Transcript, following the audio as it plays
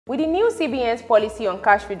With the new CBN's policy on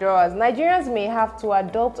cash withdrawals, Nigerians may have to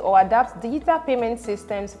adopt or adapt digital payment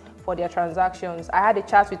systems for their transactions. I had a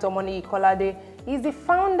chat with Omoniyi Kolade. He's the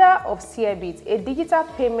founder of SeerBit, a digital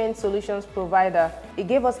payment solutions provider. He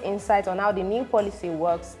gave us insight on how the new policy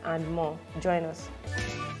works and more. Join us.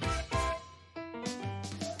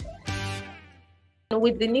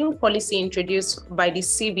 With the new policy introduced by the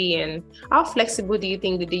CBN, how flexible do you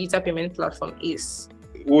think the digital payment platform is?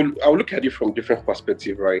 Well, I'll look at it from different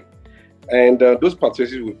perspectives, right? And those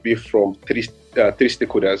perspectives will be from three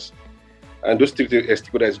stakeholders. And those three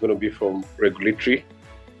stakeholders is going to be from regulatory,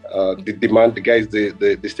 the demand, the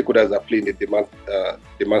stakeholders that play in the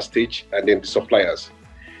demand stage, and then the suppliers.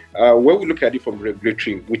 When we look at it from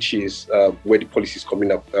regulatory, which is where the policy is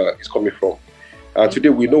coming from. Today,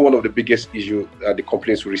 we know one of the biggest issues the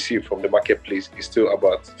complaints we receive from the marketplace is still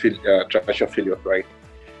about transaction failure, right?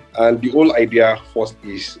 And the whole idea first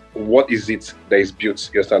is, what is it that is built,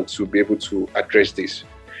 you understand, to be able to address this?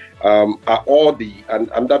 And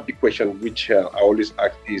that big question which I always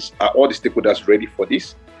ask is, are all the stakeholders ready for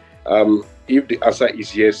this? If the answer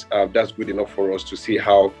is yes, that's good enough for us to see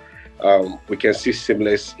how we can see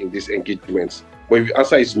seamless in these engagements. But if the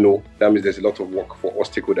answer is no, that means there's a lot of work for all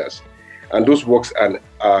stakeholders. And those works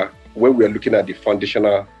are when we are looking at the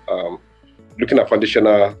foundational,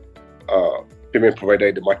 payment provider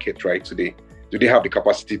in the market, right, today. Do they have the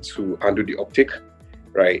capacity to handle the uptake,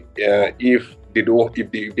 right? If they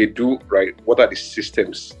do, right, what are the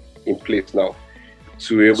systems in place now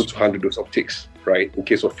to be able to handle those uptakes, right, in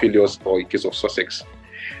case of failures or in case of success?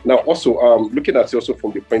 Now, also looking at it also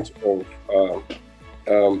from the point of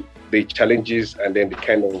the challenges and then the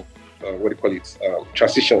kind of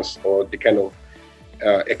transitions or the kind of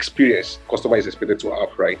experience customer is expected to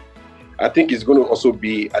have, right? I think it's going to also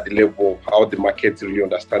be at the level of how the market really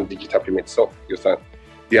understands digital payment itself. You understand?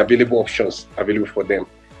 The available options available for them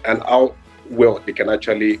and how well they can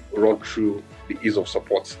actually run through the ease of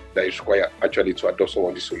support that is required actually to adopt some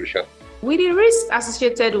of the solution. With the risk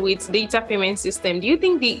associated with digital payment system, do you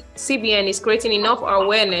think the CBN is creating enough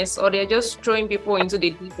awareness, or they're just throwing people into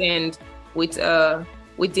the deep end with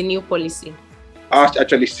the new policy? I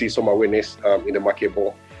actually see some awareness in the market,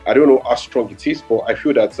 but I don't know how strong it is, but I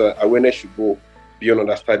feel that awareness should go beyond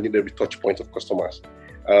understanding the touch points of customers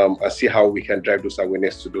and see how we can drive those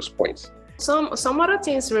awareness to those points. Some other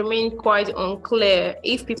things remain quite unclear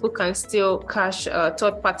if people can still cash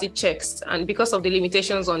third-party checks, and because of the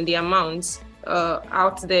limitations on the amounts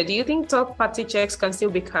out there. Do you think third-party checks can still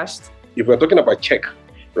be cashed? If we're talking about check,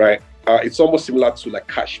 right, it's almost similar to like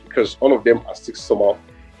cash, because all of them are still somehow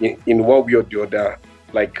in one way or the other,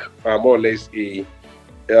 like more or less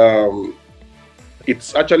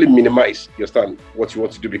it's actually minimized, you understand, what you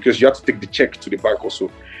want to do, because you have to take the check to the bank also,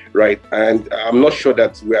 right? And I'm not sure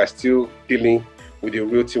that we are still dealing with the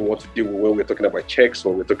real thing we want to deal with when we're talking about checks,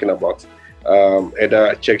 or we're talking about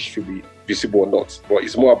either checks should be visible or not. But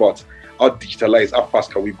it's more about how digitalized, how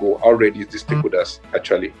fast can we go, how ready is the stakeholders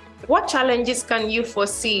actually. What challenges can you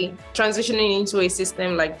foresee transitioning into a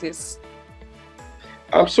system like this?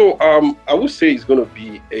 I would say it's going to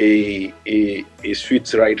be a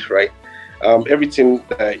sweet ride, right? Everything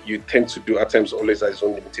that you tend to do at times always has its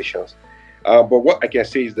own limitations. But what I can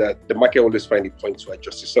say is that the market always finds a point to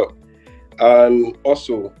adjust itself. And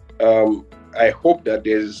also, I hope that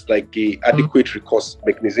there's like a adequate recourse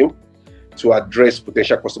mechanism to address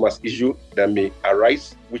potential customers' issue that may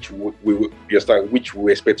arise, which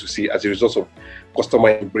we expect to see as a result of customer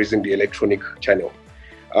embracing the electronic channel.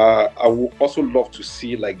 I would also love to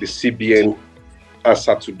see like the CBN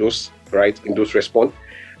answer to those, right, in those response,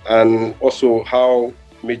 and also how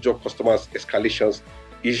major customers escalations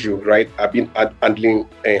issue, right, are being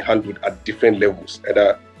handled at different levels,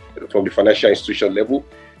 either from the financial institution level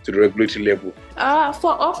to the regulatory level.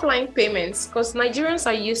 For offline payments, because Nigerians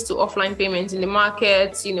are used to offline payments in the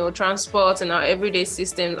markets, transport and our everyday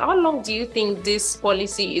systems, how long do you think this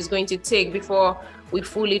policy is going to take before we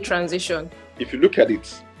fully transition? If you look at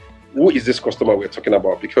it, who is this customer we're talking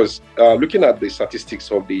about? Because looking at the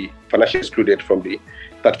statistics of the financially excluded from the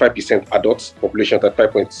 35% adult population,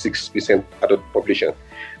 35.6% adult population,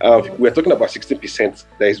 we're talking about 16%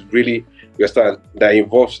 that is really, that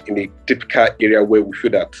involves in the typical area where we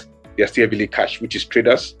feel that they are still heavily cash, which is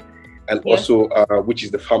traders, and also which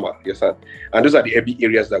is the farmer, and those are the heavy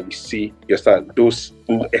areas that we see, those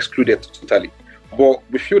excluded totally. But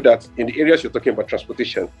we feel that in the areas you're talking about,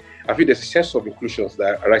 transportation, I feel there's a sense of inclusions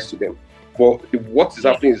that arise to them. But what is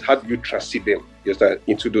happening is, how do you transit them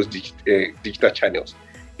into those digital channels?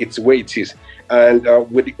 It's where it is. And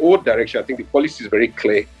with the old direction, I think the policy is very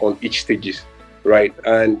clear on each stages, right?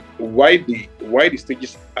 And why the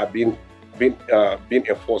stages are being being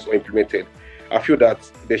enforced or implemented, I feel that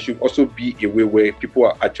there should also be a way where people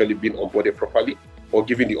are actually being onboarded properly or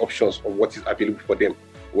given the options of what is available for them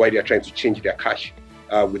while they are trying to change their cash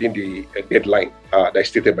within the deadline that is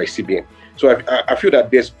stated by CBN. So I feel that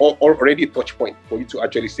there's already a touch point for you to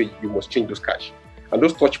actually say you must change those cash. And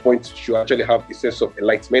those touch points should actually have a sense of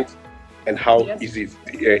enlightenment and how easy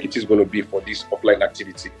it is going to be for this offline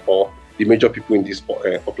activity or the major people in this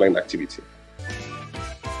offline activity.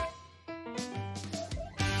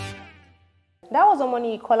 That was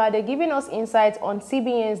Omoniyi Kolade giving us insights on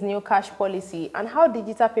CBN's new cash policy and how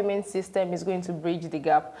digital payment system is going to bridge the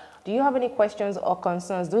gap. Do you have any questions or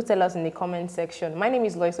concerns? Do tell us in the comment section. My name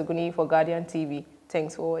is Lois Ogunniyi for GuardianTV.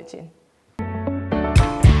 Thanks for watching.